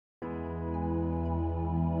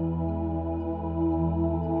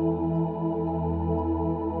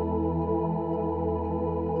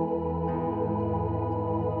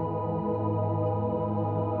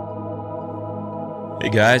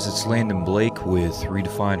guys, it's Landon Blake with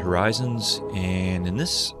Redefined Horizons, and in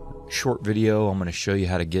this short video I'm going to show you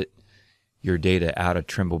how to get your data out of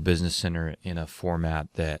Trimble Business Center in a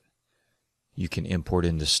format that you can import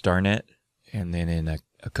into StarNet, and then in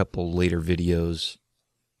a couple later videos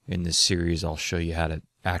in this series I'll show you how to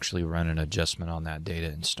actually run an adjustment on that data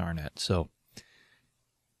in StarNet. So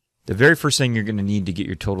the very first thing you're going to need to get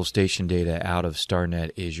your total station data out of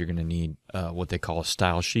StarNet is you're going to need what they call a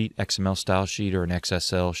style sheet, XML style sheet, or an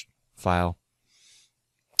XSL file.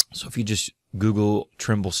 So if you just Google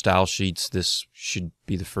Trimble style sheets, this should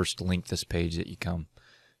be the first link, this page that you come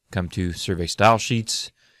to, survey style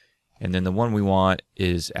sheets. And then the one we want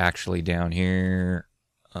is actually down here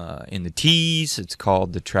in the T's. It's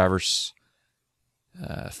called the Traverse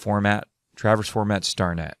format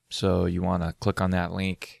StarNet. So you want to click on that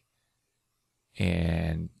link,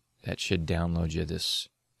 and that should download you this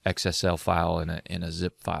XSL file in a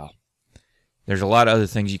zip file. There's a lot of other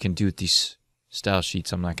things you can do with these style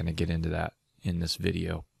sheets. I'm not going to get into that in this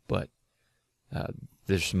video, but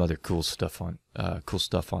there's some other cool stuff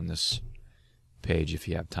on this page if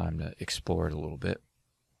you have time to explore it a little bit.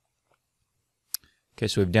 Okay,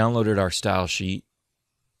 so we've downloaded our style sheet.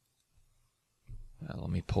 Let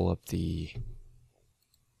me pull up the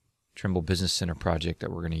Trimble Business Center project that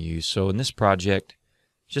we're going to use. So in this project,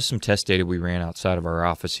 just some test data we ran outside of our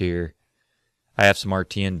office here. I have some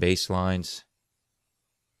RTN baselines.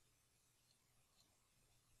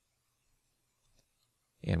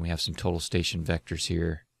 And we have some total station vectors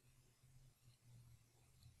here.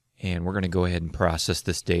 And we're going to go ahead and process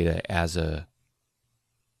this data as a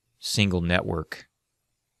single network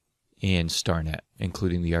in StarNet,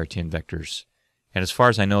 including the RTN vectors. And as far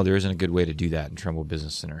as I know, there isn't a good way to do that in Trimble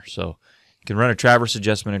Business Center. So you can run a traverse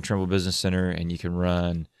adjustment in Trimble Business Center, and you can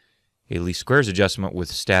run a least squares adjustment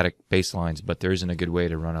with static baselines, but there isn't a good way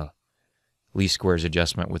to run a least squares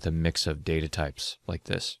adjustment with a mix of data types like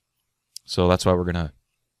this. So that's why we're going to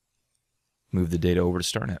move the data over to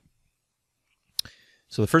StarNet.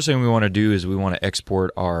 So the first thing we want to do is we want to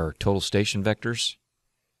export our total station vectors.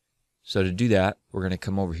 So to do that, we're going to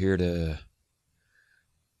come over here to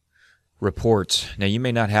Reports. Now you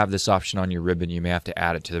may not have this option on your ribbon. You may have to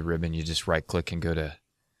add it to the ribbon. You just right click and go to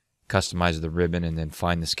Customize the ribbon and then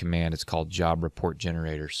find this command. It's called Job Report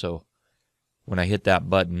Generator. So when I hit that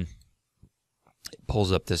button, it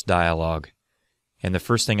pulls up this dialog. And the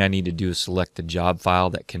first thing I need to do is select the job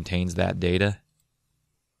file that contains that data.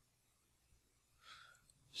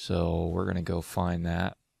 So we're going to go find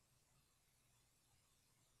that.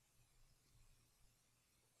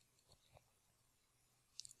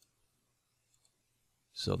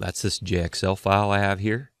 So that's this JXL file I have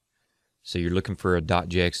here. So you're looking for a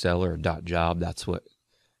 .jxl or a .job. That's what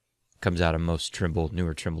comes out of most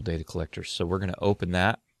newer Trimble data collectors. So we're going to open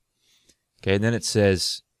that. Okay, and then it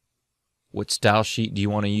says, what style sheet do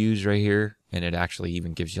you want to use right here? And it actually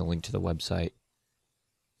even gives you a link to the website.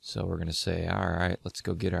 So we're going to say, all right, let's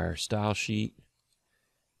go get our style sheet.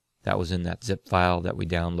 That was in that zip file that we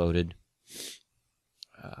downloaded.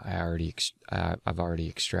 I've already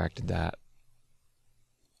extracted that.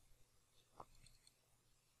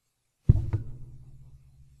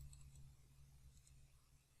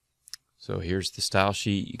 So here's the style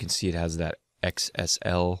sheet. You can see it has that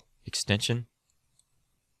XSL extension.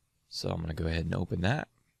 So I'm going to go ahead and open that.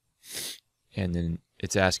 And then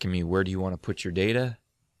it's asking me, where do you want to put your data?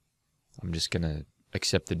 I'm just going to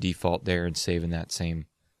accept the default there and save in that same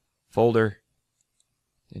folder.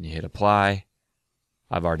 Then you hit apply.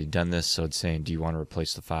 I've already done this, so it's saying, do you want to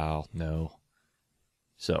replace the file? No.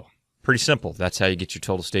 So pretty simple. That's how you get your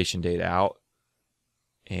total station data out.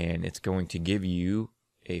 And it's going to give you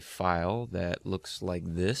a file that looks like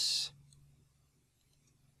this,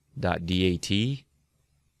 .dat.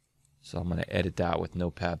 So I'm going to edit that with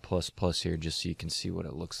Notepad++ here just so you can see what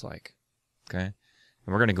it looks like. Okay, and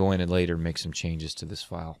we're going to go in and later make some changes to this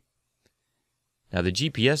file. Now the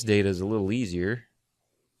GPS data is a little easier.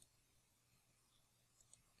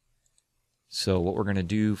 So what we're going to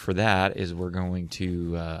do for that is we're going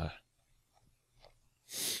to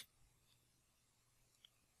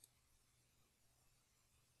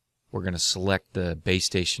select the base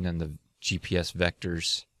station and the GPS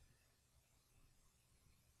vectors.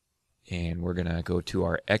 And we're going to go to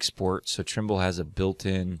our export. So Trimble has a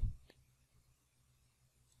built-in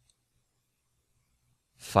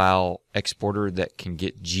file exporter that can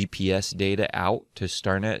get GPS data out to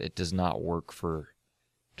StarNet. It does not work for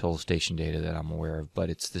total station data that I'm aware of, but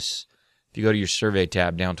it's this. If you go to your survey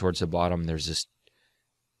tab down towards the bottom, there's this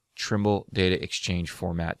Trimble Data Exchange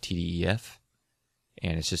Format TDEF.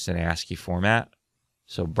 And it's just an ASCII format.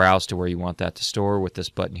 So browse to where you want that to store with this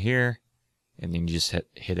button here, and then you just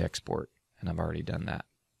hit export, and I've already done that.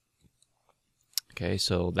 Okay,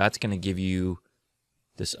 so that's going to give you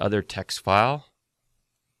this other text file.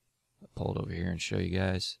 I'll pull it over here and show you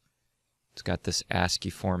guys. It's got this ASCII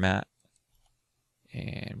format,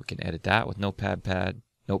 and we can edit that with Notepad++,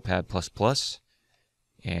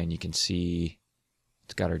 and you can see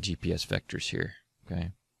it's got our GPS vectors here.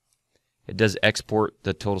 Okay, it does export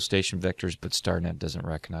the total station vectors, but StarNet doesn't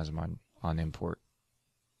recognize them on import.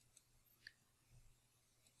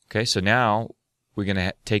 Okay, so now we're going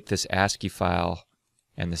to take this ASCII file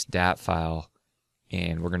and this DAT file,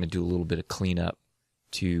 and we're going to do a little bit of cleanup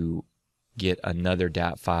to get another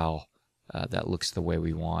DAT file that looks the way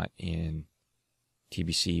we want in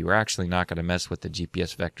TBC. We're actually not going to mess with the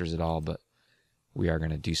GPS vectors at all, but we are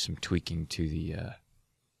going to do some tweaking to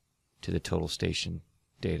the total station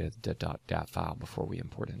data, the .dat file, before we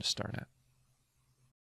import into StarNet.